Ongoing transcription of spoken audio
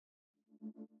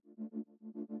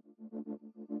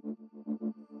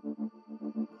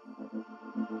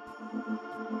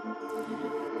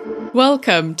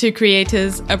Welcome to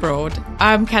Creators Abroad.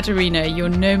 I'm Katarina, your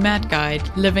nomad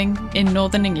guide living in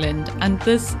Northern England, and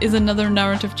this is another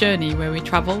narrative journey where we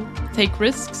travel, take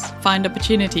risks, find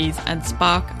opportunities, and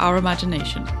spark our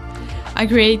imagination. I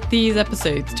create these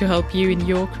episodes to help you in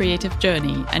your creative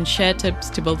journey and share tips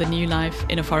to build a new life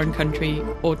in a foreign country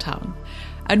or town.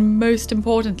 And most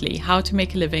importantly, how to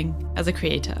make a living as a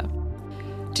creator.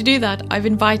 To do that, I've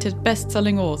invited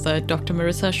best-selling author Dr.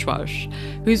 Marissa Schwarz,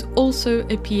 who's also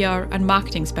a PR and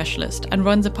marketing specialist and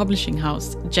runs a publishing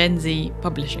house, Gen Z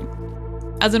Publishing.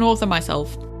 As an author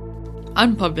myself,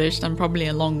 unpublished and probably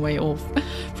a long way off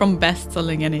from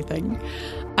best-selling anything,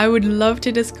 I would love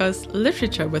to discuss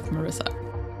literature with Marissa.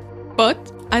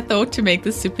 But I thought to make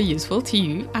this super useful to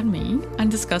you and me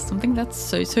and discuss something that's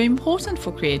so important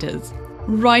for creators.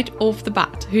 Right off the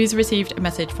bat, who's received a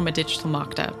message from a digital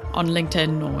marketer on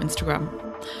LinkedIn or Instagram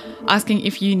asking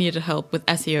if you needed help with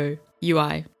SEO,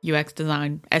 UI, UX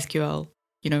design, SQL,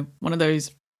 one of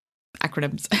those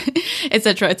acronyms,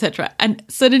 etc., etc. And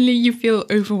suddenly you feel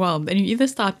overwhelmed and you either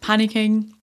start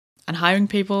panicking and hiring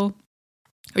people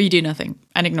or you do nothing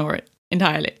and ignore it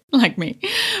entirely, like me.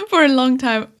 For a long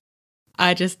time,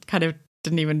 I just kind of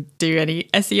didn't even do any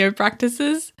SEO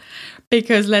practices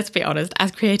because, let's be honest,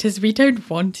 as creators, we don't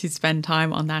want to spend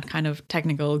time on that kind of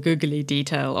technical, googly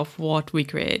detail of what we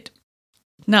create.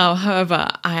 Now, however,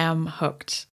 I am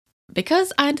hooked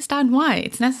because I understand why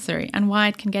it's necessary and why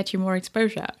it can get you more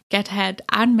exposure, get ahead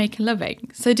and make a living.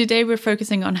 So today we're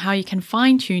focusing on how you can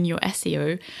fine-tune your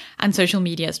SEO and social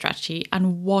media strategy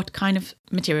and what kind of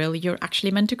material you're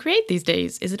actually meant to create these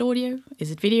days. Is it audio?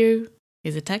 Is it video?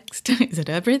 Is it text? Is it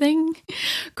everything?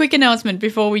 Quick announcement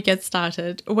before we get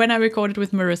started. When I recorded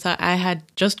with Marissa, I had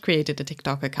just created a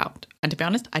TikTok account. And to be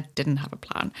honest, I didn't have a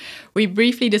plan. We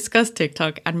briefly discussed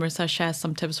TikTok and Marissa shares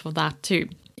some tips for that too.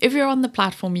 If you're on the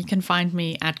platform, you can find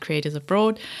me at Creators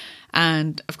Abroad.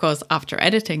 And of course, after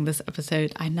editing this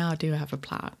episode, I now do have a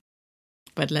plan.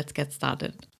 But let's get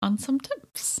started on some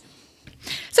tips.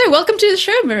 So welcome to the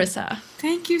show, Marissa.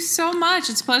 Thank you so much.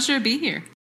 It's a pleasure to be here.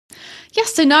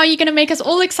 Yes, so now you're going to make us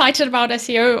all excited about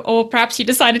SEO, or perhaps you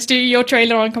decided to do your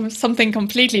trailer on something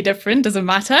completely different, doesn't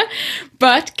matter.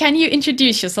 But can you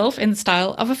introduce yourself in the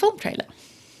style of a film trailer?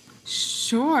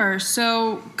 Sure.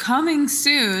 So coming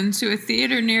soon to a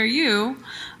theater near you,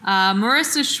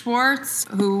 Marissa Schwarz,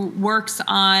 who works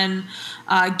on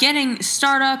getting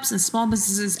startups and small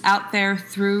businesses out there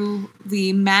through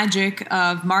the magic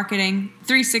of marketing,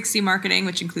 360 marketing,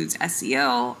 which includes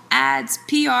SEO, ads,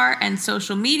 PR, and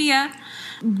social media.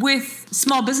 With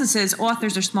small businesses,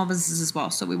 authors are small businesses as well.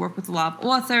 So we work with a lot of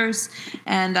authors,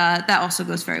 and that also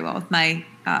goes very well with my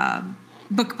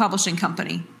book publishing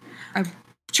company. I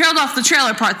trailed off the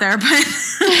trailer part there,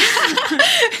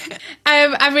 but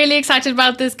I'm really excited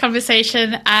about this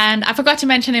conversation, and I forgot to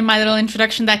mention in my little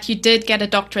introduction that you did get a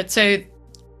doctorate, so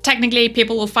technically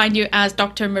people will find you as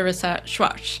Dr. Marissa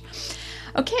Schwarz.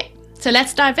 Okay, so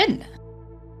let's dive in.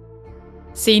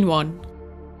 Scene 1.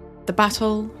 The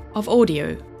Battle of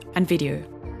Audio and Video.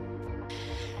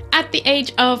 At the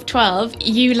age of 12,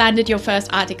 you landed your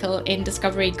first article in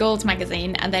Discovery Gold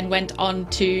magazine and then went on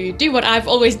to do what I've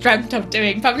always dreamt of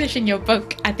doing, publishing your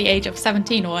book at the age of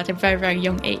 17 or at a very, very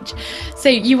young age. So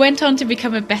you went on to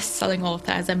become a best-selling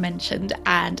author, as I mentioned,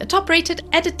 and a top-rated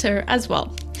editor as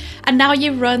well. And now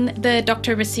you run the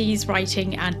Dr. Marissa's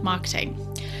Writing and Marketing.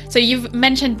 So you've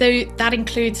mentioned, though, that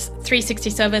includes 360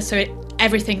 service, so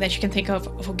everything that you can think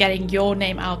of for getting your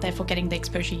name out there, for getting the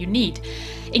exposure you need,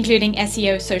 including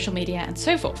SEO, social media, and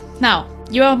so forth. Now,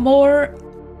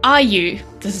 are you,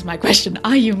 this is my question,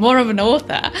 are you more of an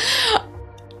author,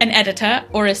 an editor,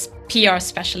 or a PR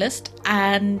specialist?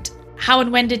 And how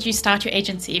and when did you start your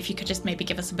agency? If you could just maybe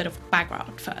give us a bit of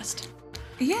background first.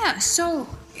 Yeah, so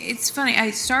it's funny.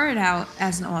 I started out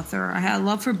as an author. I had a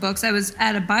love for books. I was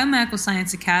at a biomedical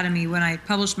science academy when I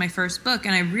published my first book,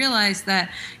 and I realized that,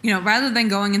 rather than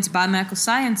going into biomedical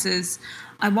sciences,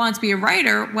 I wanted to be a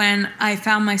writer when I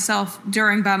found myself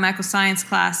during biomedical science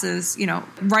classes,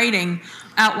 writing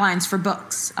outlines for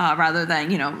books rather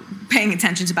than, paying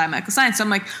attention to biomedical science. So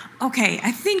I'm like, okay,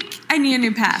 I think I need a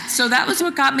new path. So that was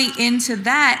what got me into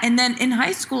that. And then in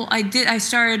high school, I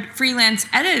started freelance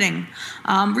editing,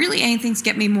 really anything to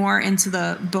get me more into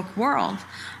the book world.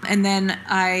 And then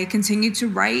I continued to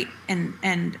write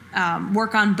and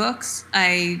work on books.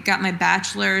 I got my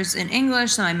bachelor's in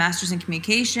English, then my master's in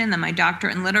communication, then my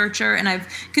doctorate in literature. And I've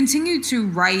continued to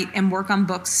write and work on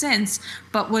books since.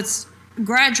 But what's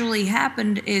gradually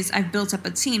happened is I've built up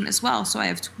a team as well. So I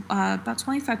have about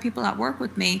 25 people that work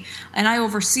with me, and I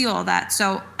oversee all that.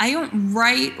 So I don't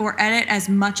write or edit as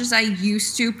much as I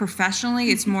used to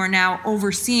professionally. It's more now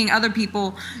overseeing other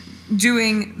people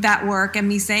doing that work and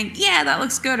me saying, yeah, that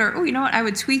looks good, or, oh, you know what, I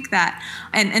would tweak that.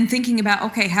 And thinking about,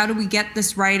 okay, how do we get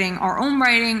this writing, our own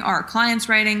writing, our clients'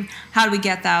 writing, how do we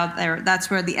get that out there? That's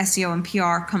where the SEO and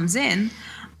PR comes in.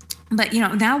 But,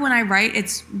 now when I write,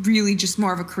 it's really just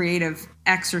more of a creative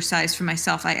exercise for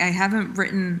myself. I haven't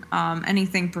written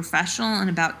anything professional in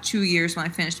about 2 years when I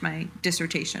finished my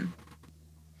dissertation.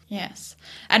 Yes.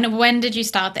 And when did you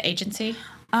start the agency?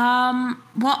 Well,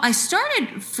 I started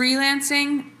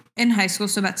freelancing in high school,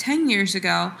 so about 10 years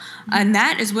ago, and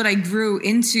that is what I grew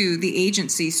into the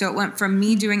agency. So it went from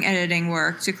me doing editing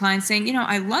work to clients saying,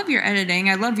 I love your editing,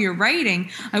 I love your writing,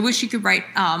 I wish you could write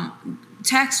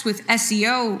text with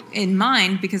SEO in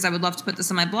mind, because I would love to put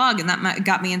this on my blog. And that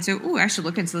got me into, I should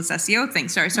look into this SEO thing.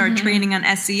 So I started training on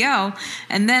SEO,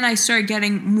 and then I started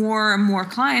getting more and more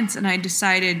clients, and I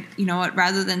decided,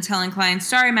 rather than telling clients,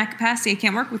 sorry, I'm at capacity, I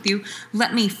can't work with you,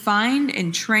 let me find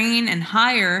and train and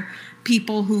hire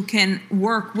people who can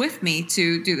work with me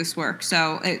to do this work.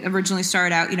 So it originally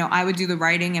started out, I would do the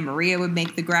writing and Maria would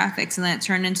make the graphics, and then it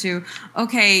turned into,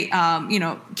 okay,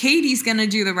 Katie's going to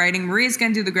do the writing, Maria's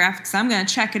going to do the graphics, I'm going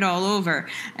to check it all over.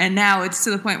 And now it's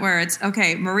to the point where it's,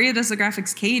 okay, Maria does the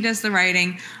graphics, Katie does the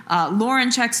writing,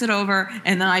 Lauren checks it over,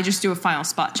 and then I just do a final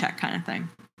spot check kind of thing.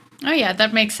 Oh yeah,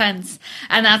 that makes sense.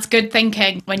 And that's good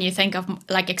thinking when you think of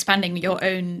like expanding your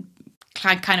own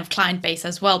kind of client base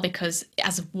as well, because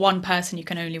as one person you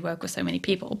can only work with so many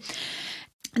people.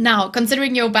 Now,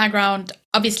 considering your background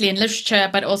obviously in literature,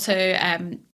 but also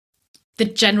the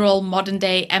general modern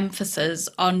day emphasis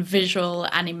on visual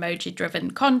and emoji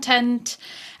driven content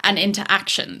and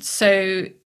interaction, so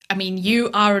you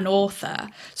are an author,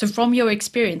 so from your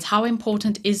experience, how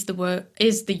important is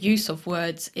the use of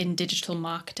words in digital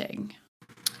marketing?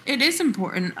 It is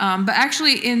important, but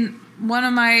actually in one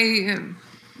of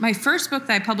my first book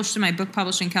that I published in my book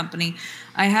publishing company,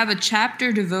 I have a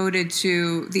chapter devoted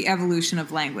to the evolution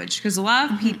of language, because a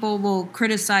lot of people will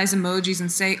criticize emojis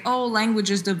and say, oh, language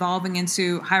is devolving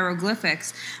into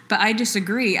hieroglyphics. But I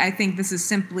disagree. I think this is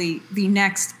simply the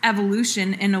next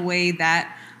evolution in a way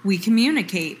that we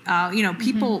communicate.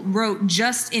 People wrote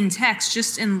just in text,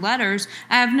 just in letters,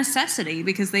 out of necessity,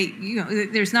 because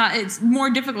it's more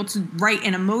difficult to write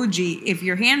an emoji if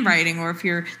you're handwriting or if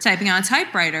you're typing on a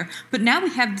typewriter. But now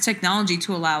we have the technology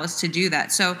to allow us to do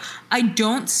that. So I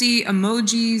don't see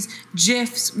emojis,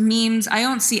 GIFs, memes, I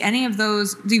don't see any of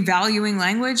those devaluing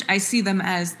language. I see them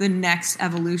as the next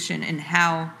evolution in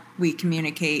how we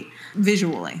communicate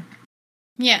visually.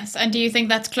 Yes. And do you think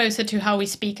that's closer to how we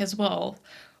speak as well?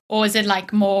 Or is it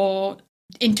like more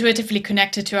intuitively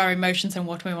connected to our emotions and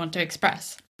what we want to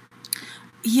express?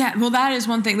 Yeah, well, that is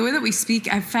one thing. The way that we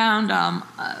speak, I've found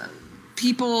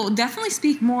people definitely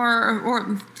speak more,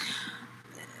 or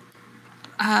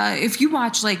if you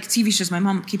watch like TV shows, my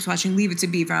mom keeps watching Leave It to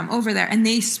Beaver, I'm over there, and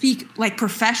they speak like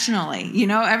professionally.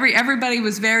 Everybody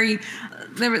was very...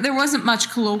 There wasn't much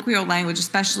colloquial language,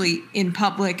 especially in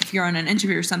public if you're on an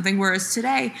interview or something, whereas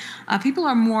today people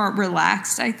are more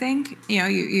relaxed, I think.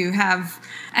 You have,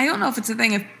 I don't know if it's a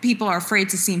thing if people are afraid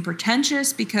to seem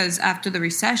pretentious, because after the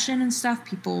recession and stuff,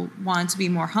 people want to be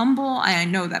more humble. I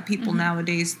know that people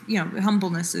nowadays,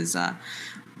 humbleness is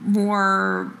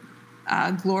more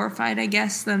glorified, I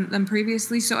guess, than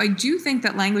previously. So I do think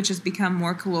that language has become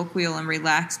more colloquial and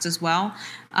relaxed as well,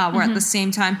 where at the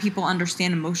same time people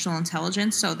understand emotional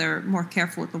intelligence, so they're more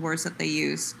careful with the words that they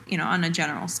use, on a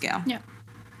general scale. Yeah.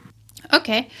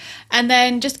 Okay. And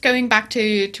then just going back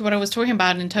to what I was talking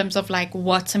about in terms of like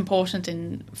what's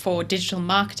important for digital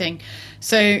marketing.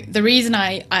 So the reason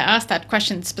I asked that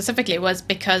question specifically was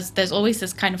because there's always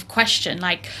this kind of question,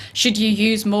 like, should you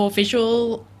use more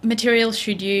visual material?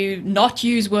 Should you not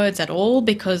use words at all?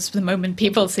 Because the moment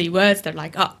people see words, they're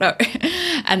like, oh, no.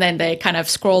 And then they kind of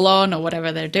scroll on or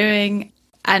whatever they're doing.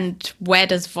 And where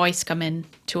does voice come in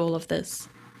to all of this?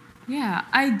 Yeah,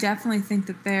 I definitely think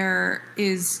that there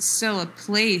is still a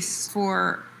place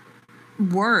for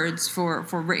words for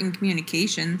written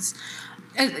communications.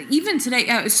 Even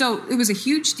today, so it was a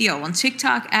huge deal when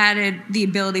TikTok added the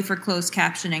ability for closed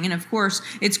captioning. And of course,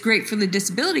 it's great for the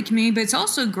disability community, but it's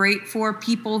also great for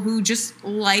people who just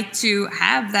like to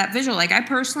have that visual. Like I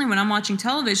personally, when I'm watching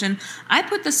television, I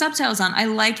put the subtitles on. I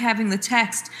like having the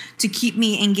text to keep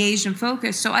me engaged and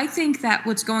focused. So I think that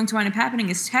what's going to wind up happening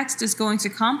is text is going to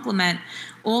complement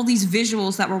all these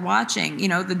visuals that we're watching.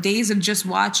 The days of just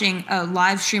watching a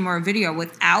live stream or a video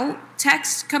without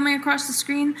text coming across the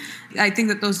screen. I think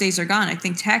that those days are gone. I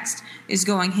think text is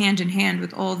going hand in hand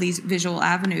with all these visual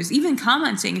avenues. Even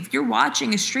commenting, if you're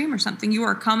watching a stream or something, you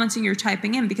are commenting, you're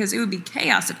typing in, because it would be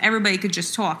chaos if everybody could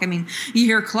just talk. I mean, you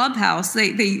hear Clubhouse,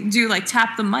 they do like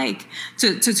tap the mic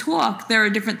to talk. There are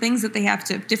different things that they have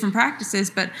to, different practices,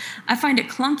 but I find it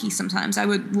clunky sometimes. I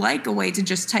would like a way to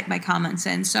just type my comments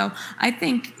in. So I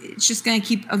think it's just going to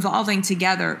keep evolving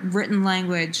together, written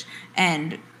language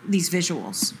and these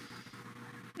visuals.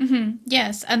 Mm-hmm.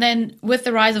 Yes. And then with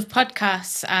the rise of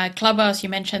podcasts, Clubhouse, you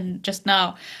mentioned just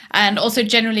now, and also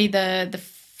generally the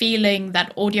feeling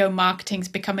that audio marketing is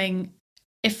becoming,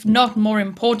 if not more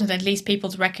important, at least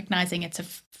people's recognizing its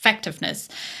effectiveness.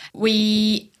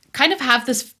 We kind of have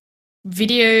this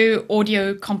video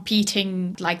audio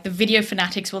competing, like the video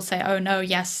fanatics will say, oh no,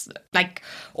 yes, like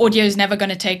audio is never going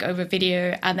to take over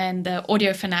video. And then the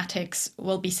audio fanatics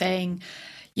will be saying,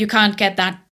 you can't get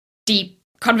that deep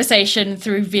conversation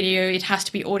through video, it has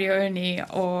to be audio only,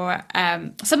 or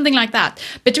something like that.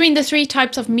 Between the three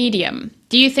types of medium,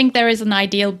 do you think there is an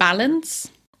ideal balance?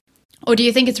 Or do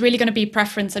you think it's really going to be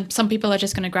preference, and some people are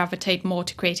just going to gravitate more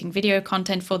to creating video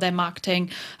content for their marketing,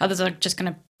 others are just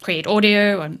going to create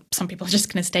audio, and some people are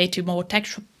just going to stay to more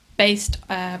text-based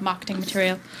marketing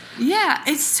material? Yeah,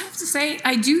 it's tough to say.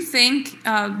 I do think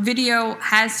video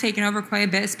has taken over quite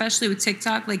a bit, especially with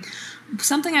TikTok. Like,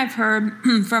 something I've heard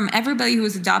from everybody who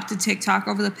has adopted TikTok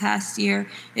over the past year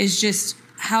is just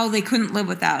how they couldn't live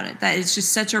without it. That it's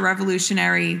just such a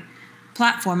revolutionary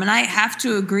platform. And I have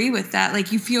to agree with that.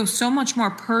 Like, you feel so much more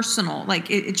personal. Like,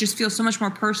 it just feels so much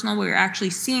more personal where you're actually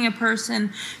seeing a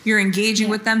person, you're engaging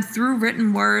with them through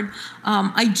written word.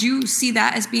 I do see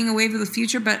that as being a wave of the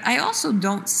future, but I also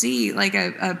don't see like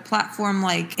a platform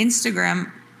like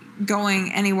Instagram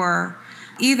going anywhere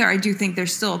either. I do think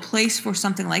there's still a place for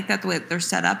something like that, the way that they're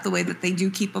set up, the way that they do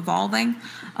keep evolving.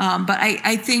 But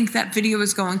I think that video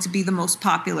is going to be the most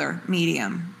popular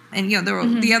medium. And, you know, there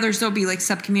will, the others, there'll be like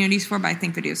sub-communities for, but I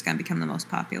think video is going to become the most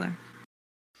popular.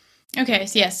 Okay,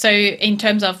 so yes. So in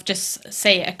terms of just,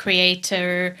 say, a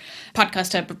creator,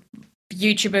 podcaster,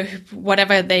 YouTuber,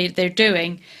 whatever they're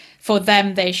doing, for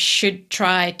them, they should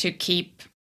try to keep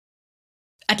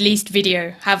at least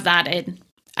video, have that in,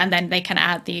 and then they can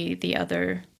add the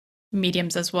other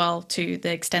mediums as well to the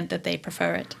extent that they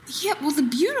prefer it. Yeah, well, the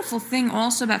beautiful thing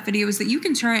also about video is that you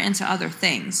can turn it into other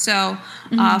things. So,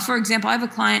 for example, I have a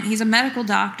client, he's a medical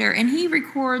doctor, and he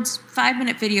records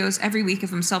 5-minute videos every week of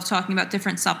himself talking about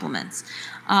different supplements.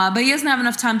 But he doesn't have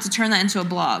enough time to turn that into a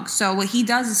blog. So what he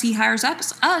does is he hires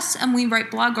us, and we write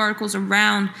blog articles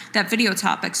around that video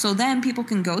topic. So then people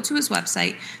can go to his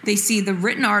website, they see the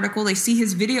written article, they see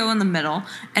his video in the middle,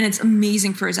 and it's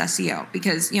amazing for his SEO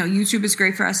because, you know, YouTube is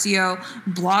great for SEO,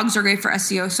 blogs are great for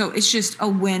SEO. So it's just a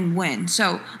win-win.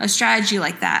 So a strategy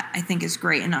like that, I think, is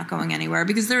great and not going anywhere,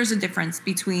 because there is a difference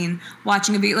between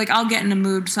watching a video. Like, I'll get in a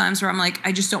mood sometimes where I'm like,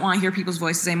 I just don't want to hear people's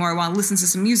voices anymore. I want to listen to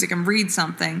some music and read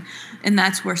something. And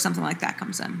that's where something like that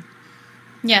comes in.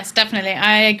 Yes, definitely.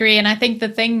 I agree. And I think the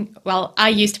thing, well, I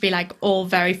used to be like all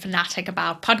very fanatic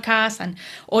about podcasts and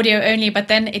audio only, but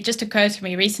then it just occurred to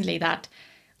me recently that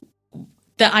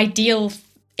the ideal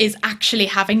is actually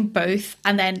having both,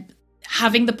 and then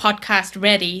having the podcast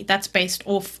ready that's based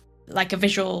off like a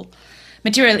visual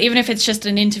material, even if it's just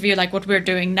an interview like what we're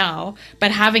doing now, but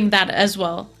having that as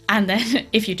well. And then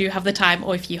if you do have the time,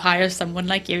 or if you hire someone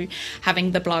like you,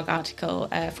 having the blog article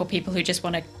for people who just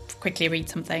want to quickly read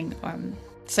something.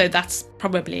 So that's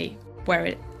probably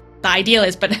where the ideal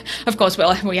is. But of course,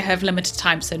 we have limited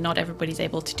time, so not everybody's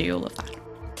able to do all of that.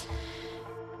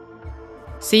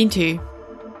 Scene 2.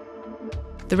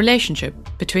 The relationship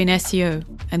between SEO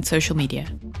and social media.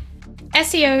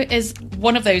 SEO is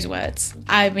one of those words.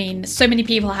 I mean, so many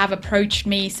people have approached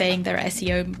me saying they're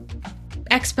SEO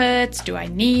experts. Do I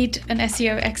need an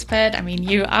SEO expert? I mean,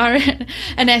 you are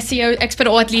an SEO expert,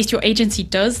 or at least your agency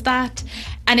does that.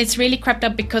 And it's really crept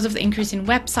up because of the increase in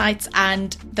websites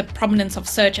and the prominence of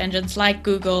search engines like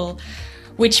Google,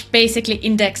 which basically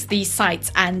index these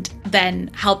sites and then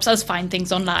helps us find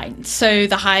things online. So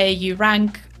the higher you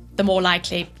rank, the more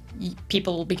likely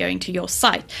people will be going to your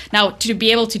site. Now, to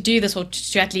be able to do this, or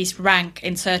to at least rank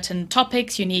in certain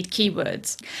topics, you need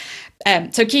keywords.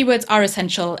 So keywords are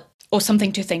essential, or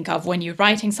something to think of when you're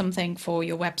writing something for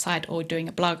your website or doing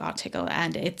a blog article.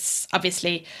 And it's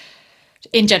obviously,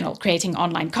 in general, creating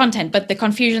online content. But the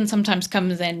confusion sometimes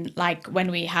comes in, like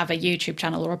when we have a YouTube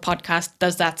channel or a podcast,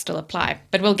 does that still apply?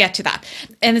 But we'll get to that.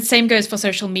 And the same goes for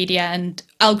social media, and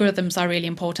algorithms are really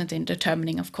important in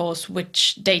determining, of course,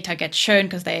 which data gets shown,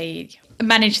 because they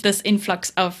manage this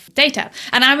influx of data.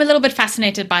 And I'm a little bit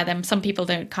fascinated by them. Some people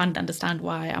can't understand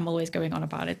why I'm always going on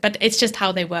about it, but it's just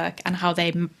how they work and how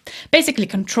they basically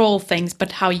control things,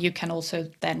 but how you can also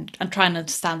then try and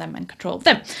understand them and control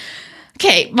them.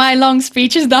 Okay, my long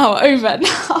speech is now over.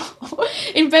 Now,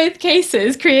 in both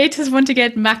cases, creators want to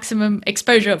get maximum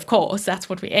exposure, of course. That's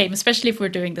what we aim, especially if we're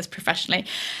doing this professionally.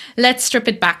 Let's strip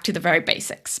it back to the very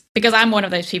basics, because I'm one of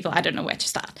those people, I don't know where to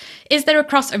start. Is there a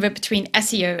crossover between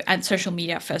SEO and social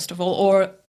media, first of all,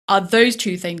 or are those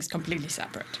two things completely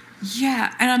separate?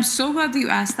 Yeah, and I'm so glad that you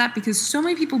asked that, because so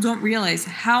many people don't realize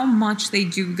how much they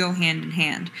do go hand in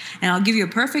hand. And I'll give you a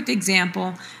perfect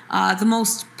example. The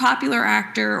most popular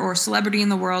actor or celebrity in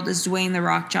the world is Dwayne "The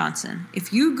Rock" Johnson.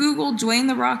 If you Google Dwayne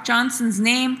 "The Rock" Johnson's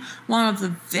name, one of the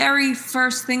very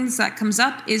first things that comes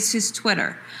up is his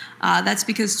Twitter. That's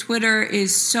because Twitter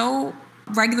is so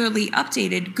regularly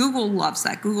updated. Google loves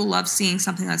that. Google loves seeing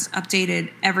something that's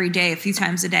updated every day, a few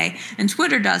times a day, and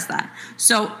Twitter does that.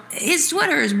 So his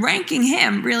Twitter is ranking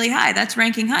him really high. That's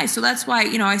ranking high. So that's why,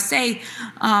 I say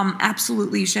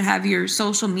absolutely you should have your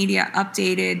social media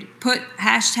updated. Put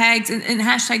hashtags, and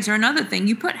hashtags are another thing.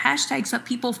 You put hashtags that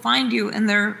people find you in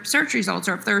their search results,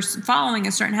 or if they're following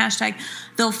a certain hashtag,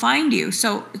 they'll find you.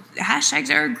 So hashtags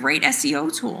are a great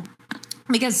SEO tool,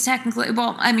 because technically,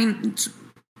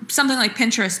 something like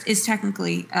Pinterest is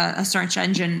technically a search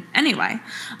engine anyway.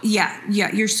 Yeah,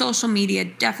 your social media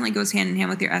definitely goes hand in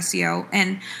hand with your SEO.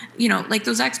 And, like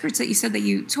those experts that you said that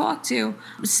you talk to,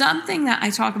 something that I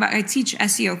talk about, I teach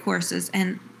SEO courses,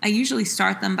 and I usually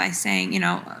start them by saying,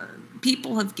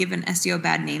 people have given SEO a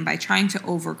bad name by trying to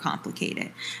overcomplicate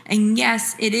it. And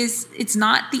yes, it's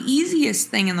not the easiest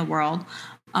thing in the world.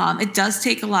 It does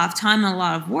take a lot of time and a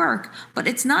lot of work, but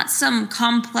it's not some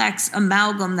complex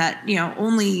amalgam that,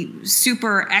 only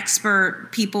super expert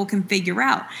people can figure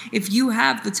out. If you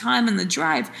have the time and the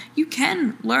drive, you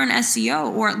can learn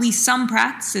SEO, or at least some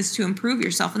practices to improve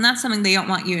yourself. And that's something they don't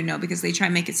want you to know, because they try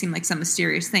and make it seem like some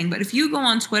mysterious thing. But if you go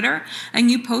on Twitter and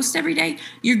you post every day,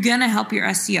 you're going to help your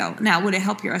SEO. Now, would it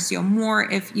help your SEO more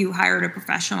if you hired a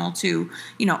professional to,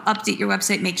 update your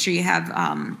website, make sure you have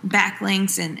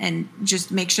backlinks and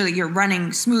just make sure that you're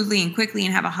running smoothly and quickly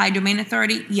and have a high domain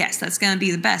authority? Yes, that's going to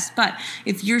be the best. But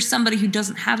if you're somebody who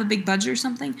doesn't have a big budget or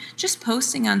something, just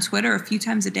posting on Twitter a few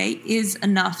times a day is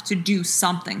enough to do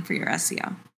something for your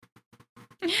SEO.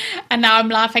 And now I'm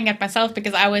laughing at myself,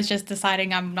 because I was just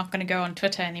deciding I'm not going to go on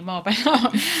Twitter anymore, but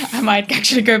I might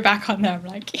actually go back on there. I'm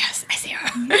like, yes,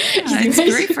 SEO. Yeah, it's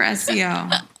great for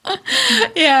SEO.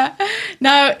 Yeah.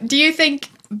 Now, do you think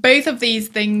both of these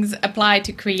things apply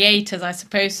to creators? I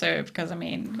suppose so, because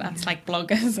that's like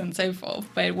bloggers and so forth.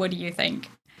 But what do you think?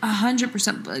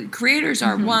 100%. Creators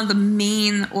are one of the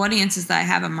main audiences that I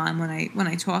have in mind when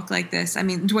I talk like this.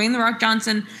 Dwayne "The Rock"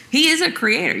 Johnson, he is a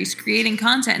creator. He's creating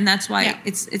content, and that's why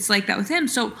it's like that with him.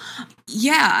 So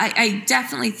yeah, I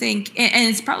definitely think, and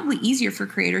it's probably easier for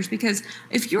creators, because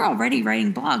if you're already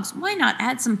writing blogs, why not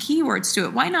add some keywords to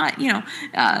it? Why not,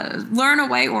 learn a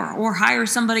way or hire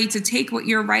somebody to take what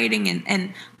you're writing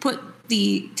and put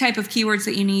the type of keywords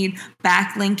that you need,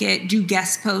 backlink it, do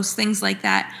guest posts, things like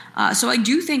that. So I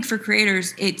do think for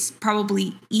creators, it's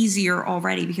probably easier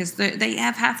already, because they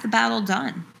have half the battle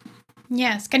done.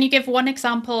 Yes. Can you give one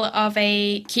example of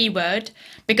a keyword?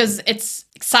 Because it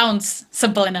sounds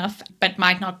simple enough, but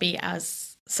might not be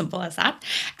as simple as that.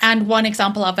 And one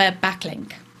example of a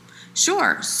backlink.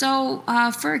 Sure. So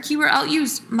for a keyword, I'll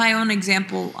use my own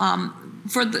example.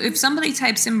 If somebody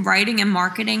types in writing and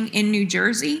marketing in New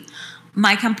Jersey,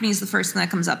 my company is the first thing that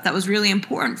comes up. That was really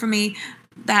important for me,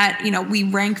 that, we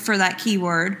rank for that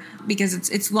keyword, because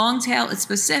it's long tail, it's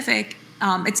specific,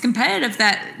 it's competitive,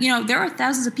 that, there are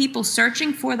thousands of people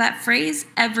searching for that phrase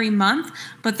every month,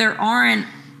 but there aren't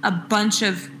a bunch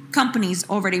of companies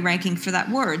already ranking for that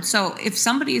word. So if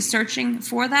somebody is searching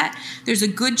for that, there's a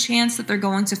good chance that they're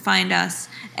going to find us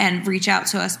and reach out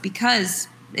to us, because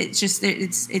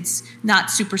it's not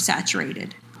super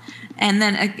saturated. And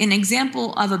then an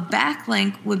example of a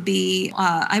backlink would be,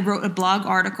 I wrote a blog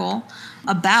article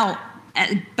about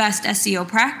best SEO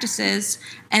practices,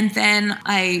 and then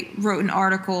I wrote an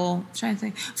article, so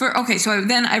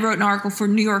I wrote an article for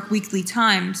New York Weekly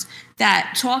Times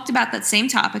that talked about that same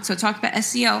topic. So it talked about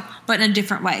SEO, but in a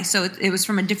different way. So it was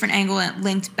from a different angle, and it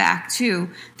linked back to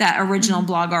that original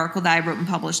blog article that I wrote and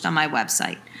published on my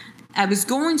website. I was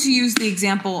going to use the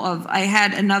example of, I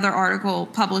had another article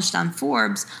published on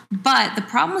Forbes, but the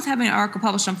problem with having an article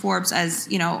published on Forbes as,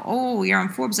 you're on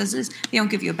Forbes as is, they don't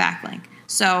give you a backlink.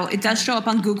 So it does show up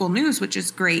on Google News, which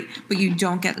is great, but you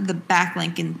don't get the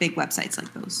backlink in big websites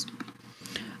like those.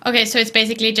 Okay, so it's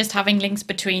basically just having links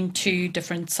between two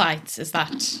different sites, is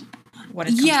that? what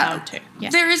it comes down to. Yeah,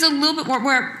 there is a little bit more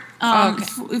where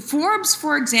Forbes,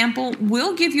 for example,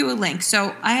 will give you a link.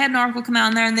 So I had an article come out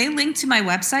on there, and they link to my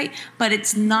website, but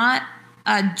it's not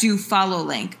a do follow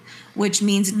link, which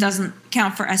means it doesn't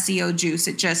count for SEO juice.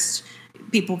 It just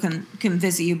people can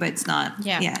visit you, but it's not.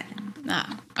 Yeah.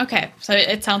 Okay, so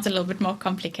it sounds a little bit more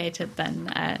complicated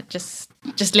than just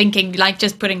linking, like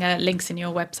just putting links in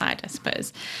your website, I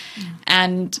suppose.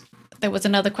 And there was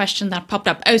another question that popped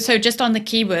up. Oh, so just on the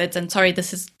keywords, and sorry,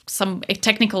 this is some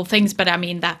technical things, but I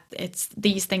mean that it's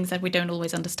these things that we don't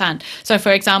always understand. So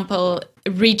for example,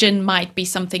 region might be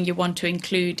something you want to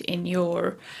include in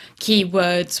your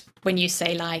keywords when you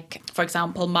say, like, for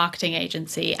example, marketing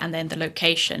agency and then the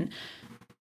location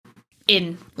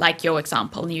in, like your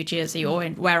example, New Jersey, or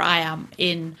in where I am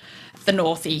in the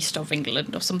northeast of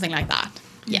England or something like that.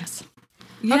 Yes.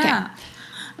 Yeah.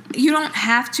 Okay. You don't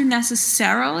have to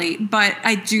necessarily, but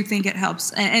I do think it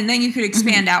helps. And then you could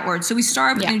expand outwards. So we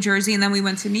started with New Jersey, and then we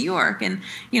went to New York, and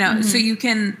so you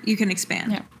can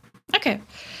expand. Yeah. Okay.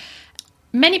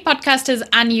 Many podcasters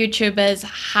and YouTubers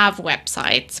have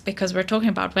websites, because we're talking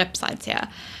about websites here,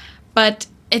 but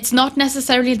it's not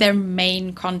necessarily their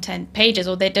main content pages,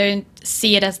 or they don't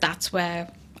see it as that's where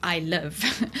I live.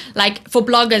 Like for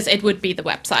bloggers, it would be the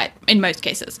website in most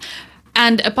cases.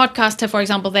 And a podcaster, for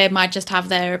example, they might just have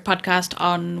their podcast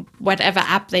on whatever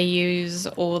app they use,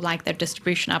 or like their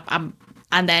distribution app,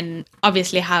 and then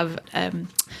obviously have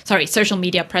social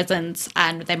media presence,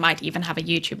 and they might even have a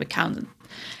YouTube account.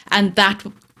 And that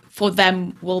for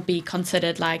them will be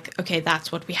considered like, okay,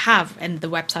 that's what we have, and the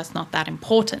website's not that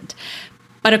important.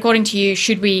 But according to you,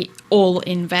 should we all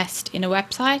invest in a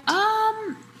website?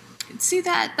 See,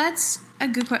 that's a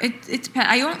good question. It depends.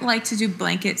 I don't like to do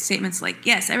blanket statements like,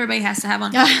 yes, everybody has to have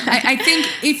one. I think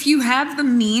if you have the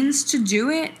means to do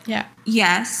it,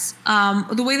 yes.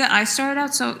 The way that I started out,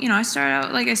 I started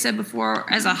out, like I said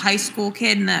before, as a high school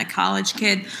kid and a college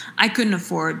kid. I couldn't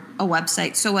afford a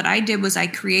website. So what I did was I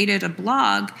created a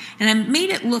blog, and I made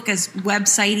it look as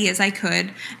websitey as I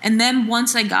could. And then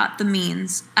once I got the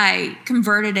means, I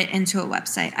converted it into a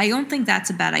website. I don't think that's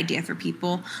a bad idea for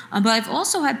people. But I've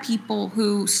also had people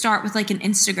who start with like an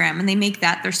Instagram, and they make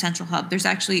that their central hub. There's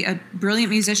actually a brilliant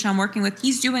musician I'm working with.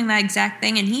 He's doing that exact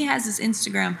thing, and he has his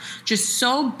Instagram just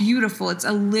so beautiful. It's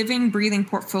a living, breathing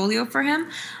portfolio for him.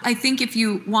 I think if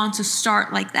you want to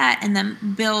start like that and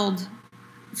then build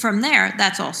from there,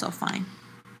 that's also fine.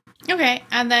 Okay,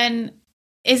 and then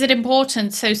is it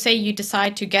important, so say you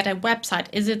decide to get a website,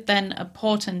 is it then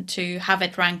important to have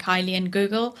it rank highly in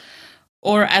Google?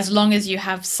 Or as long as you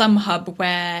have some hub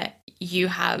where you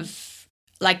have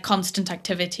like constant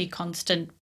activity, constant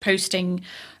posting,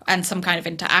 and some kind of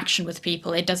interaction with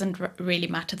people, it doesn't really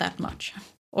matter that much?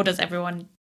 Or does everyone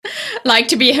like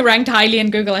to be ranked highly in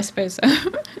Google, I suppose?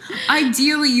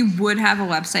 Ideally, you would have a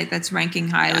website that's ranking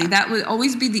highly. That would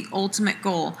always be the ultimate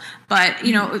goal. But,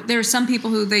 there are some people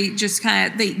who they just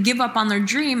they give up on their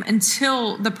dream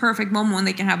until the perfect moment when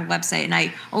they can have a website. And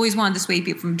I always want to dissuade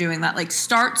people from doing that. Like,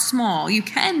 start small. You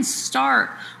can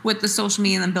start with the social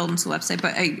media and then build into the website.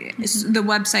 But the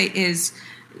website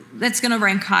that's going to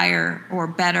rank higher or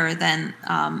better than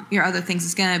your other things.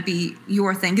 Is going to be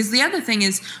your thing. Because the other thing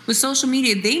is, with social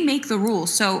media, they make the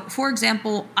rules. So, for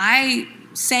example, I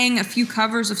sang a few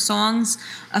covers of songs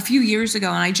a few years ago,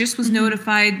 and I just was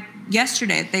notified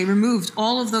yesterday that they removed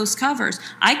all of those covers.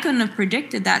 I couldn't have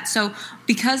predicted that. So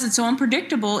because it's so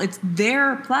unpredictable, it's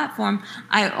their platform.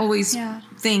 I always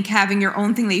think having your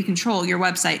own thing that you control, your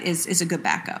website, is a good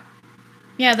backup.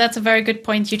 Yeah, that's a very good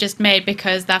point you just made,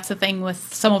 because that's the thing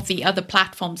with some of the other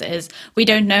platforms is we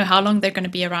don't know how long they're going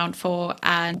to be around for.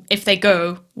 And if they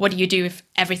go, what do you do if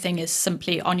everything is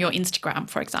simply on your Instagram,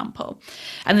 for example?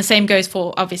 And the same goes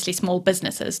for obviously small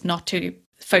businesses, not to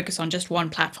focus on just one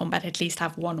platform, but at least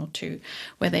have one or two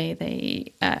where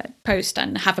they post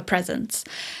and have a presence.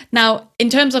 Now,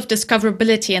 in terms of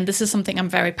discoverability, and this is something I'm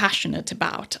very passionate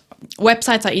about,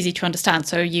 websites are easy to understand.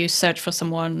 So you search for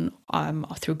someone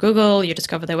through Google, you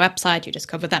discover their website, you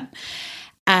discover them.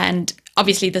 And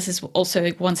obviously this is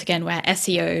also, once again, where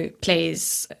SEO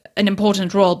plays an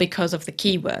important role because of the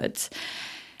keywords.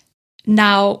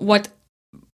 Now, what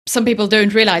some people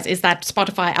don't realize is that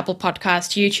Spotify, Apple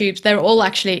Podcasts, YouTube, they're all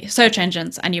actually search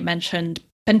engines. And you mentioned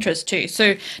Pinterest too.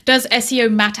 So does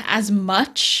SEO matter as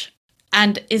much?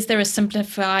 And is there a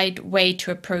simplified way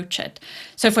to approach it?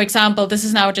 So, for example, this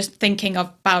is now just thinking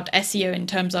about SEO in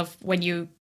terms of when you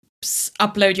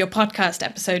upload your podcast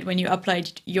episode, when you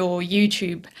upload your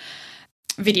YouTube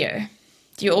video.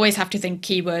 Do you always have to think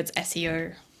keywords,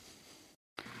 SEO?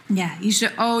 Yeah, you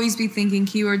should always be thinking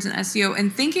keywords and SEO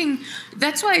and thinking.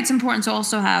 That's why it's important to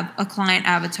also have a client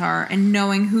avatar and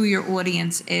knowing who your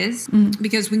audience is.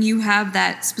 Because when you have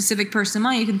that specific person in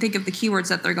mind, you can think of the keywords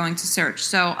that they're going to search.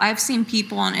 So I've seen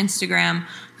people on Instagram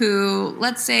who,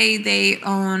 let's say they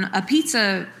own a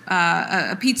pizzeria,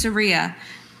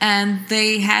 and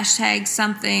they hashtag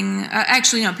something.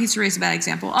 Actually, no, pizzeria is a bad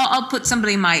example. I'll put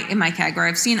somebody in my category.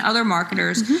 I've seen other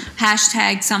marketers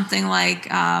hashtag something like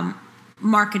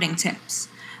marketing tips,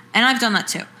 and I've done that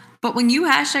too. But when you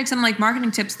hashtag something like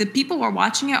marketing tips, the people who are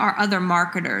watching it are other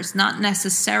marketers, not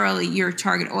necessarily your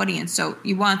target audience. So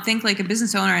you want to think like a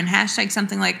business owner and hashtag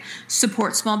something like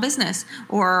support small business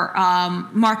or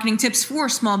marketing tips for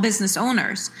small business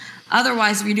owners.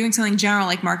 Otherwise, if you're doing something general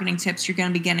like marketing tips, you're going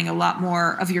to be getting a lot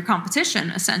more of your competition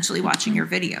essentially watching your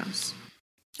videos.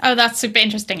 Oh, that's super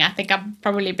interesting. I think I've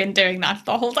probably been doing that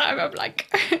the whole time. I'm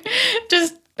like,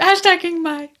 just hashtagging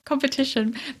my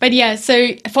competition. But yeah, so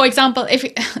for example,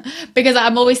 because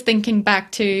I'm always thinking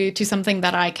back to something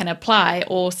that I can apply,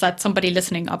 or that somebody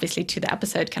listening obviously to the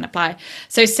episode can apply.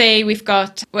 So say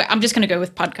I'm just going to go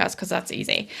with podcast because that's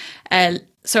easy.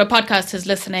 So a podcast is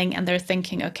listening and they're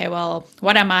thinking, okay, well,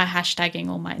 what am I hashtagging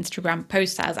all my Instagram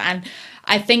posts as? And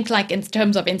I think like in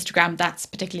terms of Instagram, that's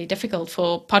particularly difficult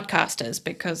for podcasters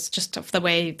because just of the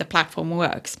way the platform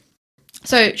works.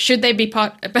 So should they be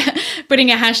putting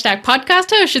a hashtag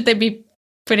podcaster, or should they be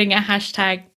putting a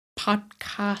hashtag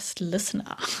podcast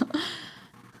listener?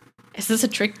 Is this a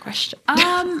trick question?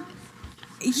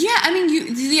 Yeah, I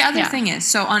mean, the other thing is,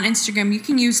 so on Instagram, you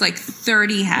can use like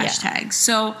 30 hashtags. Yeah.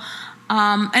 So,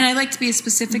 and I like to be as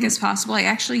specific as possible. I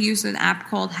actually use an app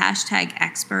called Hashtag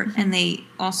Expert, and they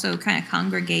also kind of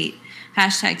congregate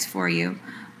hashtags for you.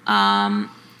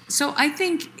 So I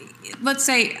think, let's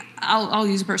say, I'll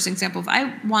use a personal example. If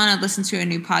I want to listen to a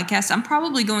new podcast, I'm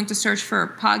probably going to search for a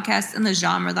podcast in the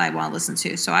genre that I want to listen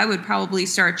to. So I would probably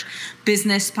search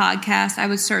business podcast. I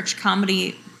would search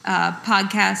comedy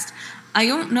podcast. I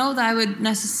don't know that I would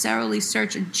necessarily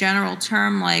search a general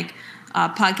term like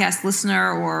podcast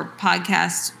listener or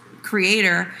podcast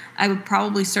creator. I would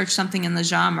probably search something in the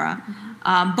genre.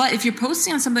 But if you're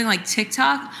posting on something like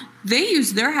TikTok, they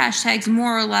use their hashtags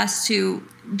more or less to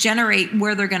generate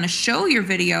where they're going to show your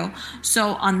video.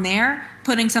 So on there,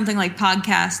 putting something like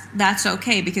podcast, that's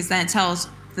okay, because then it tells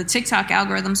the TikTok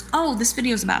algorithms, oh, this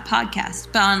video is about podcast.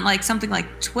 But on like something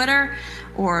like Twitter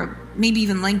or maybe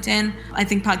even LinkedIn, I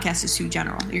think podcast is too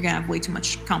general. You're going to have way too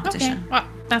much competition. Okay. Well,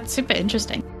 that's super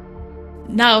interesting.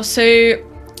 Now, so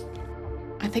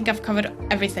I think I've covered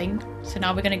everything. So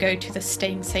now we're going to go to the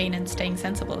staying sane and staying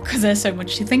sensible, because there's so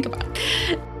much to think about.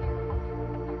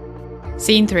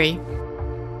 Scene 3.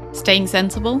 Staying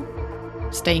sensible,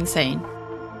 staying sane.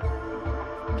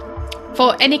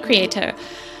 For any creator,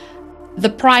 the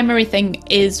primary thing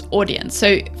is audience.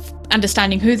 So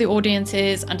understanding who the audience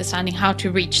is, understanding how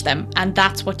to reach them. And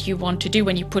that's what you want to do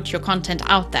when you put your content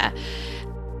out there.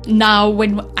 Now,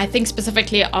 when I think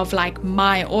specifically of like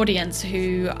my audience,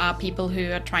 who are people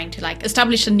who are trying to like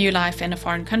establish a new life in a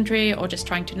foreign country, or just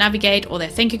trying to navigate, or they're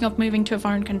thinking of moving to a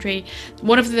foreign country,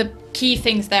 one of the key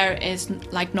things there is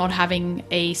like not having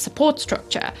a support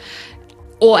structure,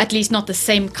 or at least not the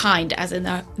same kind as in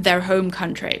their home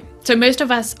country. So most of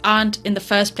us aren't in the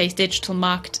first place digital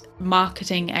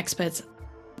marketing experts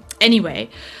anyway.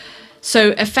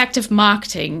 So effective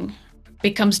marketing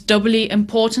becomes doubly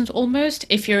important almost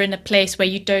if you're in a place where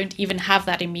you don't even have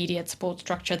that immediate support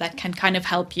structure that can kind of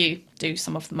help you do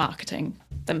some of the marketing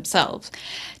themselves.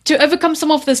 To overcome some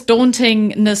of this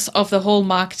dauntingness of the whole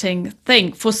marketing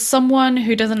thing, for someone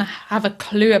who doesn't have a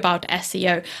clue about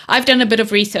SEO, I've done a bit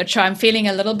of research, so I'm feeling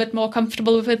a little bit more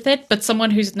comfortable with it, but someone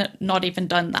who's not even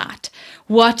done that,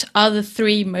 what are the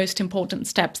 3 most important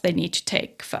steps they need to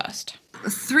take first?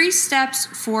 3 steps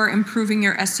for improving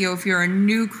your SEO if you're a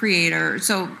new creator.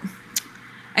 So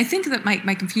I think that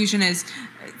my confusion is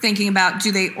thinking about,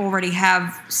 do they already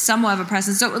have somewhat of a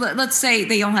presence? So let's say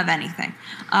they don't have anything.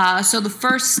 So the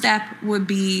first step would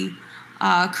be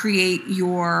create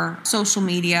your social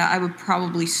media. I would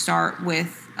probably start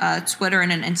with Twitter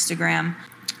and an Instagram,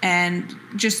 and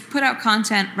just put out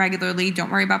content regularly. Don't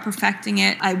worry about perfecting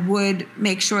it. I would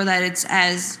make sure that it's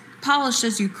as polished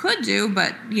as you could do,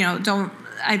 but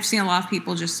I've seen a lot of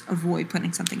people just avoid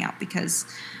putting something out because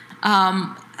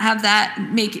have that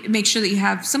make sure that you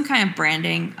have some kind of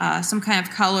branding, some kind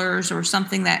of colors or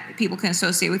something that people can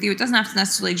associate with you. It doesn't have to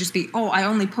necessarily just be, oh, I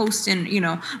only post in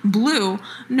blue.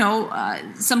 No,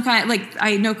 some kind of, like,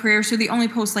 I know creators who they only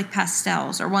post like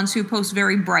pastels, or ones who post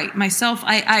very bright. Myself,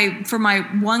 I for my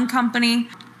one company,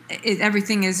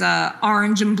 everything is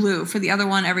orange and blue. For the other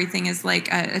one, everything is like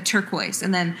a turquoise.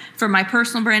 And then for my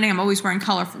personal branding, I'm always wearing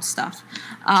colorful stuff.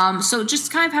 So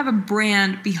just kind of have a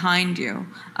brand behind you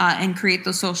and create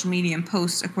those social media and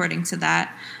posts according to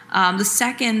that. The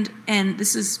second, and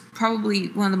this is probably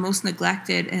one of the most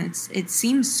neglected, and it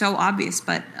seems so obvious,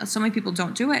 but so many people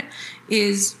don't do it,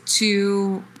 is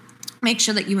to make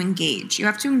sure that you engage. You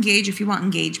have to engage if you want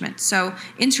engagement. So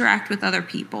interact with other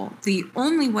people. The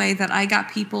only way that I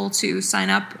got people to sign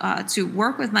up to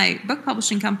work with my book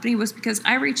publishing company was because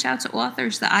I reached out to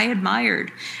authors that I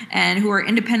admired and who are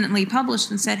independently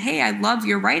published and said, hey, I love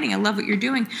your writing. I love what you're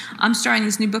doing. I'm starting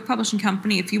this new book publishing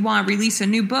company. If you want to release a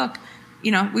new book,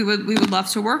 we would love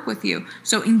to work with you.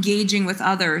 So engaging with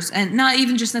others, and not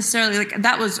even just necessarily like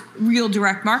that was real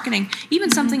direct marketing.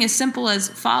 Even something as simple as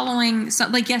following,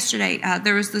 like yesterday,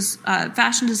 there was this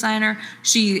fashion designer.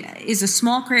 She is a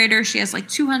small creator. She has like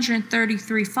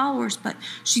 233 followers, but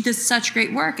she does such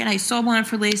great work. And I saw one of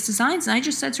her latest designs, and I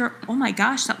just said to her, "Oh my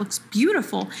gosh, that looks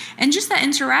beautiful!" And just that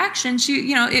interaction,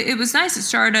 it was nice. It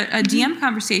started a DM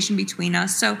conversation between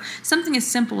us. So something as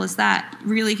simple as that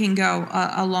really can go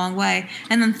a long way.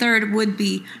 And then third would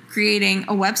be creating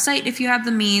a website if you have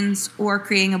the means, or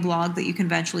creating a blog that you can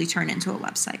eventually turn into a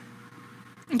website.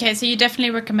 Okay, so you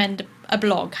definitely recommend a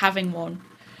blog, having one.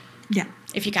 Yeah.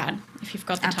 If you can, if you've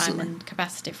got the Absolutely. time and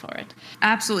capacity for it.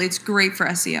 Absolutely. It's great for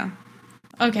SEO.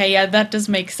 Okay, yeah, that does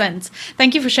make sense.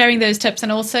 Thank you for sharing those tips.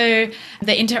 And also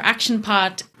the interaction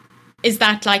part, is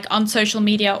that like on social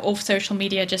media, off social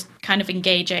media, just kind of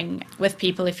engaging with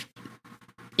people if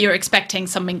you're expecting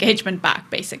some engagement back,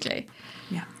 basically?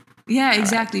 Yeah,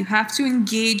 exactly. Right. You have to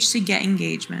engage to get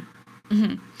engagement.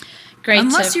 Mm-hmm. Great.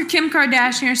 Unless you're Kim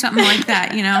Kardashian or something like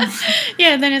that,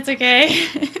 Yeah, then it's okay.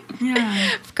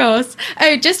 Yeah. Of course.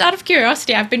 Oh, just out of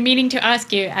curiosity, I've been meaning to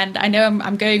ask you, and I know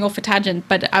I'm going off a tangent,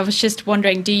 but I was just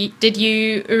wondering, did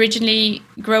you originally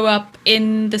grow up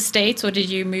in the States, or did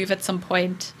you move at some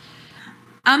point?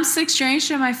 I'm sixth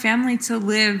generation of my family to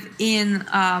live in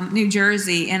New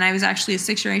Jersey, and I was actually a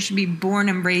sixth generation to be born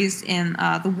and raised in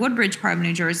the Woodbridge part of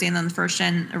New Jersey, and then the first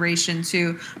generation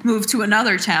to move to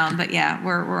another town. But yeah,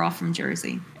 we're all from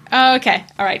Jersey. Oh, okay.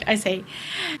 All right. I see.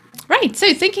 Right.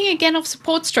 So thinking again of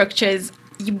support structures,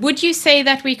 would you say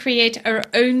that we create our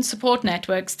own support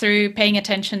networks through paying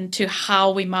attention to how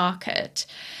we market?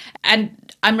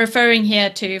 And I'm referring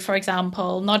here to, for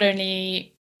example, not only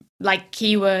like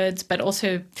keywords, but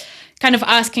also kind of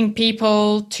asking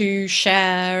people to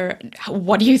share,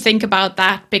 what do you think about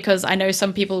that? Because I know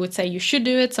some people would say you should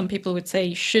do it. Some people would say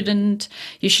you shouldn't.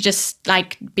 You should just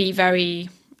like be very,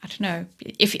 I don't know,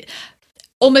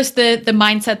 almost the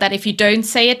mindset that if you don't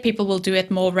say it, people will do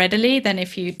it more readily than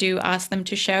if you do ask them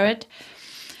to share it.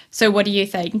 So what do you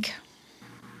think?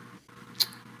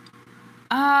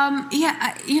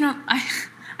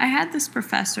 I had this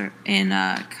professor in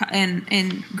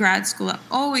grad school that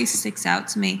always sticks out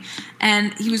to me,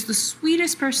 and he was the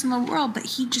sweetest person in the world, but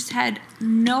he just had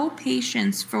no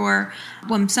patience for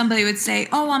when somebody would say,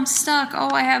 "Oh, I'm stuck. Oh,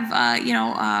 I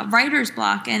have writer's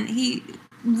block," and he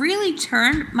really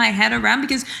turned my head around,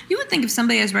 because you would think if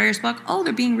somebody has writer's block, oh,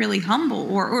 they're being really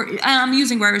humble, or I'm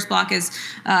using writer's block as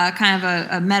kind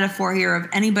of a metaphor here of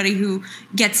anybody who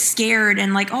gets scared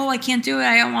and like, oh, I can't do it,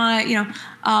 I don't want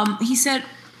to, he said,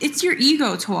 it's your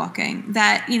ego talking,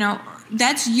 that,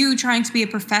 that's you trying to be a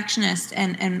perfectionist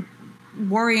and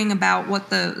worrying about what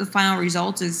the final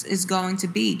result is going to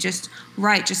be. Just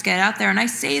get it out there. And I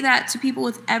say that to people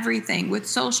with everything, with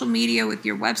social media, with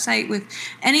your website, with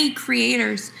any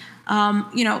creators.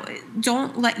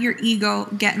 Don't let your ego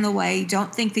get in the way.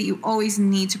 Don't think that you always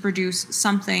need to produce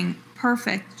something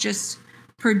perfect. Just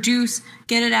produce,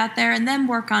 get it out there, and then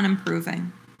work on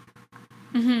improving.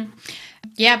 Mm-hmm.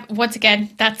 Yeah, once again,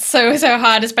 that's so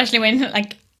hard, especially when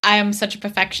like I am such a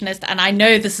perfectionist, and I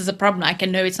know this is a problem. I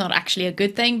can know it's not actually a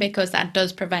good thing, because that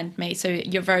does prevent me. So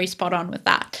you're very spot on with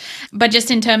that. But just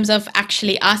in terms of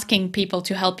actually asking people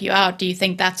to help you out, do you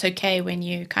think that's okay when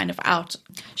you kind of out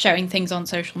sharing things on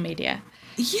social media?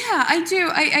 Yeah, I do.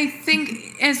 I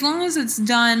think as long as it's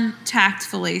done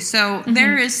tactfully. So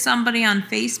there is somebody on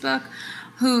Facebook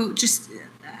who just...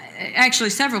 actually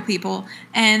several people,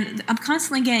 and I'm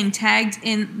constantly getting tagged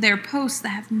in their posts that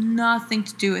have nothing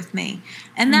to do with me,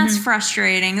 and that's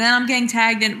frustrating. Then I'm getting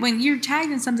tagged in, when you're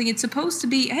tagged in something, it's supposed to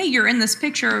be, hey, you're in this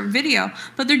picture or video,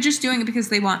 but they're just doing it because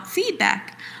they want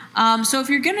feedback. So if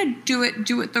you're going to do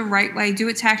it the right way, do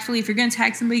it tactfully. If you're going to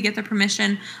tag somebody, get their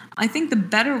permission. I think the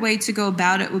better way to go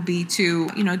about it would be to,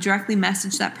 directly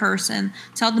message that person,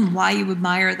 tell them why you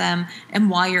admire them and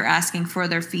why you're asking for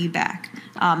their feedback,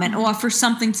 and offer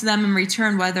something to them in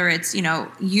return, whether it's,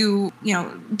 looking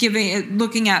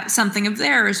at something of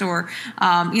theirs, or,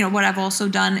 what I've also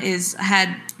done is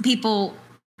had people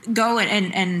go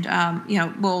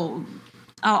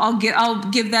I'll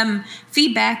give them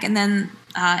feedback, and then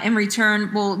in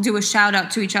return we'll do a shout out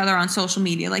to each other on social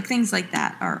media. Like things like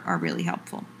that are really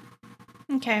helpful.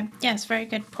 Okay. Yes, very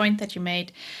good point that you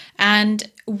made. And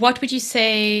what would you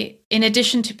say, in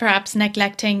addition to perhaps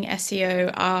neglecting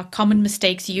SEO, are common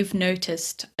mistakes you've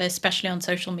noticed, especially on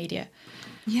social media?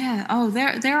 Yeah. Oh,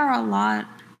 there are a lot.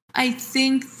 I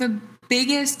think the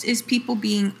biggest is people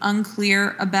being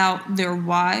unclear about their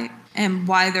why and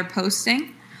why they're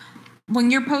posting. When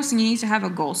you're posting, you need to have a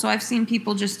goal. So I've seen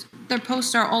people their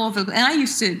posts are all over. And I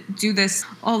used to do this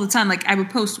all the time. Like I would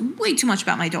post way too much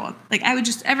about my dog. Like I would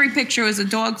every picture was a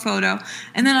dog photo.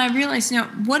 And then I realized,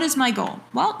 what is my goal?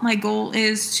 Well, my goal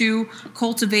is to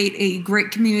cultivate a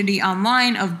great community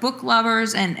online of book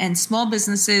lovers and small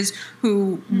businesses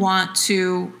who want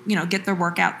to, get their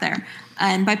work out there.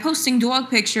 And by posting dog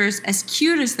pictures, as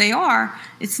cute as they are,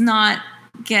 it's not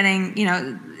getting,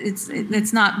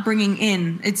 it's not bringing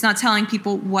in, it's not telling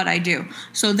people what I do.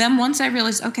 So then once I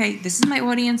realized, okay, this is my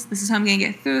audience, this is how I'm going to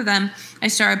get through them, I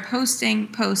started posting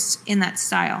posts in that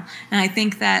style. And I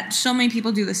think that so many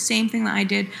people do the same thing that I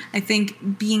did. I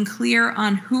think being clear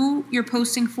on who you're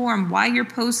posting for and why you're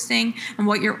posting and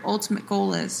what your ultimate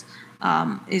goal is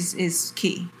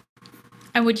key.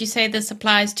 And would you say this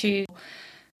applies to,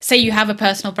 say you have a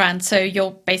personal brand, so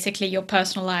your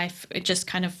personal life, it just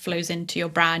kind of flows into your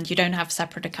brand. You don't have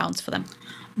separate accounts for them?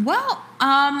 Well,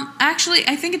 actually,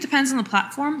 I think it depends on the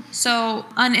platform. So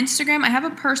on Instagram, I have a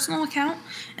personal account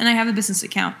and I have a business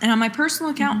account. And on my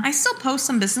personal account, I still post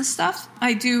some business stuff.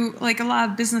 I do like a lot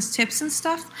of business tips and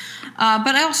stuff.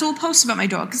 But I also will post about my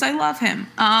dog because I love him.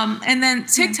 And then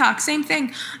TikTok, same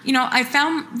thing. I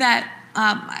found that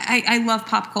I love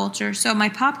pop culture. So my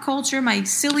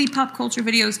silly pop culture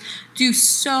videos do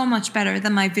so much better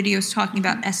than my videos talking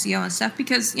about SEO and stuff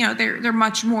because, they're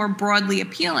much more broadly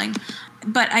appealing.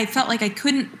 But I felt like I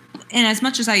couldn't, and as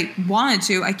much as I wanted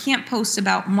to, I can't post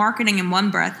about marketing in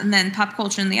one breath and then pop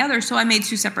culture in the other. So I made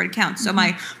two separate accounts. So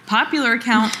my popular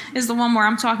account is the one where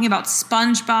I'm talking about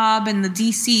SpongeBob and the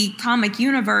DC comic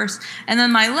universe. And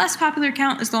then my less popular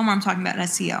account is the one where I'm talking about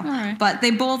SEO. All right. But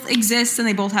they both exist and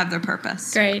they both have their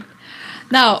purpose. Great.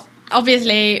 Now,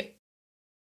 obviously,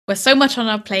 with so much on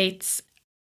our plates,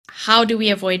 how do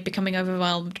we avoid becoming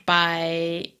overwhelmed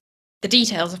by the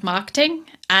details of marketing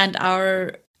and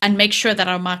make sure that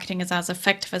our marketing is as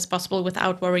effective as possible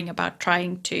without worrying about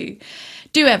trying to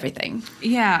do everything?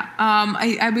 Yeah,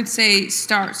 I would say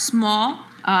start small,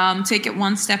 take it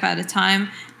one step at a time,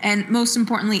 and most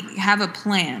importantly, have a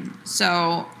plan.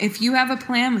 So if you have a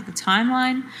plan with a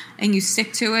timeline and you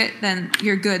stick to it, then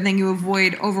you're good. Then you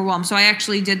avoid overwhelm. So I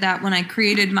actually did that when I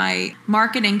created my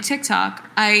marketing TikTok.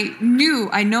 I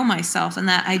know myself and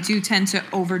that I do tend to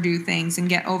overdo things and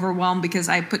get overwhelmed because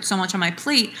I put so much on my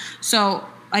plate. So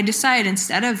I decided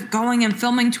instead of going and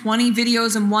filming 20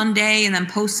 videos in one day and then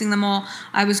posting them all,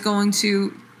 I was going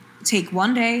to take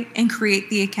one day and create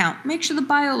the account. Make sure the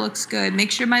bio looks good.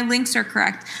 Make sure my links are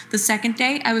correct. The second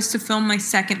day, I was to film my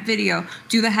second video,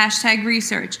 do the hashtag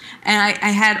research. And I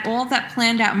had all of that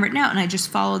planned out and written out, and I just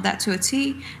followed that to a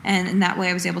T. And in that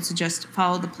way, I was able to just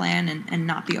follow the plan and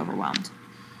not be overwhelmed.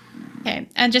 Okay.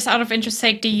 And just out of interest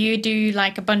sake, do you do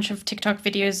like a bunch of TikTok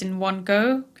videos in one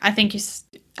go? I think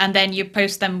and then you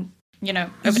post them,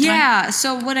 over time? Yeah.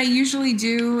 So what I usually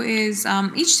do is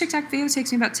each TikTok video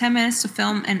takes me about 10 minutes to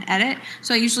film and edit.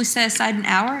 So I usually set aside an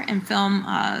hour and film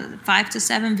 5 to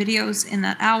 7 videos in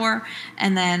that hour.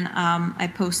 And then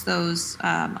I post those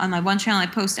on my one channel. I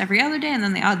post every other day. And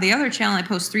then the other channel, I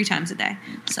post 3 times a day.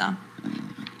 So.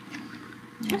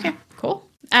 Yeah. Okay, cool.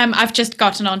 I've just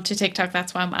gotten onto TikTok.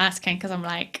 That's why I'm asking, because I'm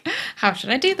like, how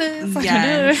should I do this?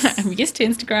 Yes. I'm used to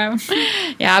Instagram.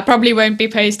 Yeah, I probably won't be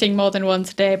posting more than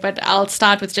once a day, but I'll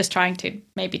start with just trying to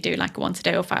maybe do like once a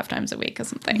day or 5 times a week or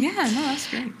something. Yeah, no, that's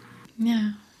great.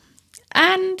 Yeah.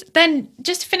 And then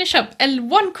just to finish up,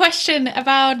 one question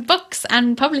about books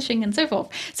and publishing and so forth.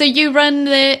 So you run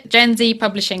the Gen Z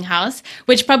Publishing House,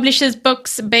 which publishes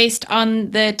books based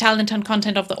on the talent and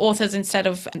content of the authors instead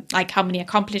of like how many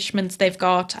accomplishments they've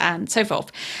got and so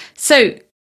forth. So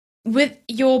with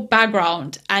your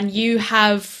background, and you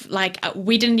have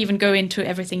we didn't even go into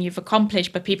everything you've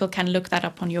accomplished, but people can look that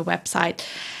up on your website.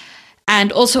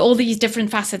 and also all these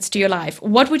different facets to your life,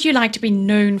 what would you like to be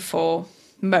known for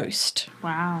most?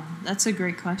 Wow, that's a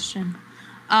great question.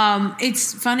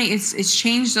 It's funny. It's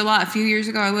changed a lot. A few years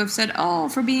ago, I would have said, "Oh,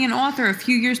 for being an author." A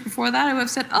few years before that, I would have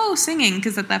said, "Oh, singing,"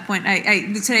 because at that point,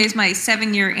 today is my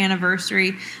 7-year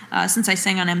anniversary since I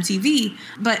sang on MTV.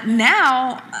 But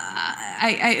now,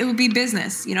 it would be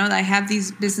business. You know, I have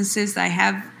these businesses. I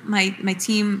have my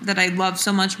team that I love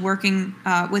so much working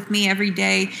with me every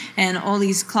day, and all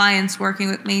these clients working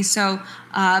with me. So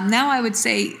now, I would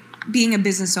say being a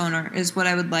business owner is what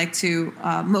I would like to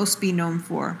most be known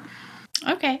for.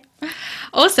 Okay,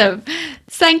 awesome.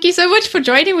 Thank you so much for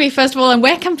joining me, first of all. And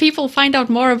where can people find out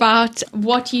more about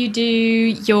what you do,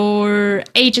 your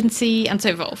agency, and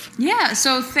so forth? Yeah,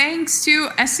 so thanks to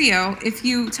SEO, if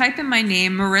you type in my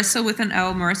name, Marissa with an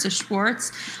O, Marissa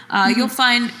Schwartz, you'll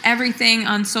find everything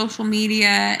on social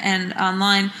media and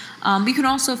online. You can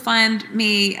also find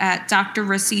me at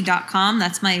drrissy.com.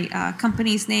 That's my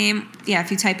company's name. Yeah,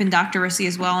 if you type in Dr. Rissy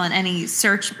as well on any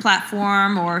search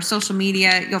platform or social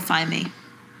media, you'll find me.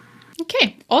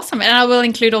 Okay, awesome. And I will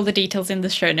include all the details in the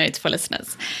show notes for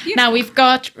listeners. Yeah. Now, we've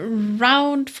got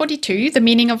round 42, the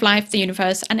meaning of life, the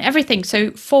universe, and everything.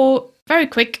 So 4 very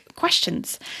quick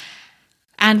questions.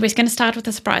 And we're going to start with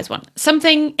a surprise one.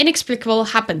 Something inexplicable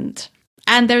happened,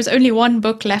 and there's only one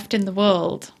book left in the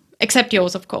world. Except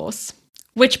yours, of course.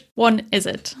 Which one is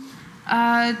it?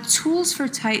 Tools for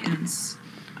Titans.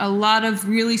 A lot of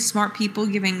really smart people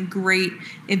giving great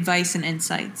advice and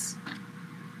insights.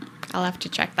 I'll have to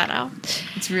check that out.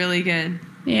 It's really good.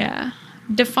 Yeah.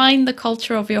 Define the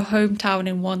culture of your hometown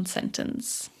in 1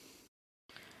 sentence.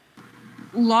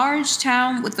 Large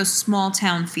town with a small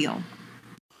town feel.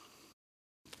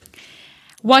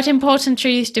 What important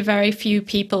truths do very few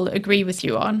people agree with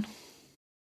you on?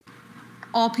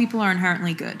 All people are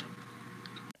inherently good.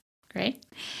 Great.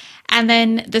 And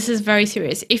then this is very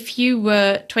serious. If you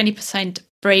were 20%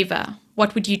 braver,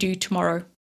 what would you do tomorrow?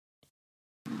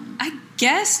 I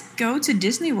guess go to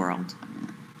Disney World.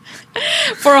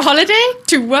 For a holiday?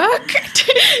 To work?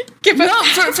 No,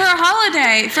 for a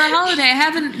holiday. For a holiday. I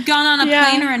haven't gone on a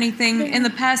plane or anything in the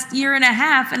past year and a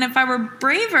half. And if I were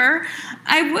braver,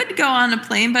 I would go on a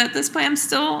plane. But at this point, I'm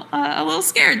still a little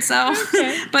scared. So,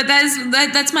 okay. But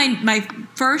that's my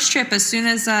first trip. As soon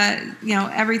as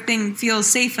everything feels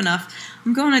safe enough,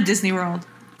 I'm going to Disney World.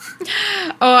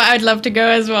 Oh, I'd love to go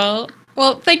as well.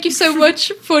 Well, thank you so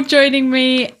much for joining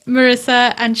me,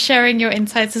 Marissa, and sharing your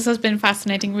insights. This has been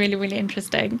fascinating, really, really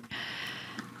interesting.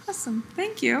 Awesome.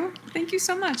 Thank you. Thank you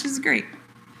so much. This is great.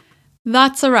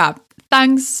 That's a wrap.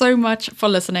 Thanks so much for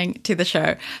listening to the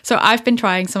show. So I've been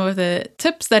trying some of the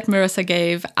tips that Marissa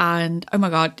gave, and oh my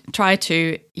God, try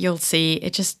to. You'll see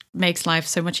it just makes life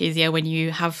so much easier when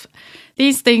you have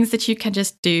these things that you can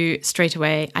just do straight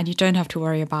away and you don't have to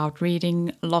worry about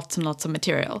reading lots and lots of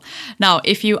material. Now,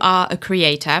 if you are a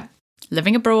creator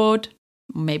living abroad,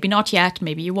 maybe not yet,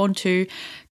 maybe you want to,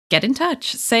 get in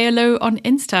touch. Say hello on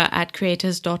Insta at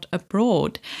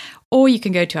creators.abroad. Or you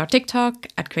can go to our TikTok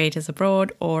at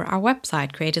creatorsabroad or our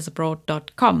website,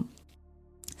 creatorsabroad.com.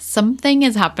 Something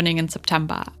is happening in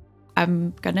September.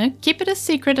 I'm going to keep it a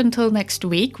secret until next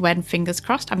week when, fingers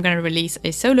crossed, I'm going to release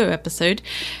a solo episode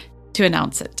to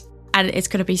announce it. And it's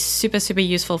going to be super, super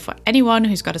useful for anyone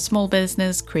who's got a small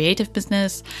business, creative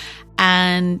business,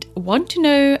 and want to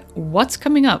know what's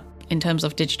coming up in terms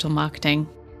of digital marketing.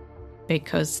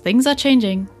 Because things are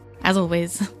changing, as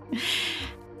always.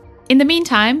 In the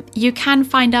meantime, you can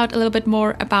find out a little bit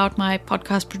more about my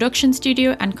podcast production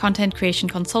studio and content creation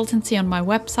consultancy on my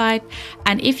website.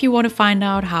 And if you want to find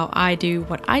out how I do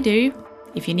what I do,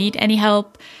 if you need any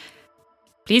help,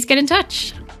 please get in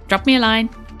touch. Drop me a line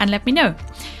and let me know.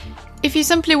 If you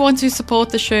simply want to support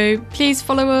the show, please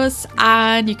follow us,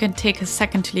 and you can take a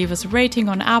second to leave us a rating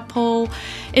on Apple.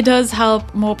 It does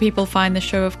help more people find the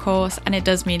show, of course, and it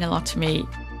does mean a lot to me.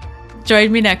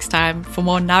 Join me next time for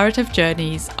more narrative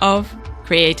journeys of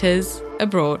creators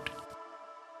abroad.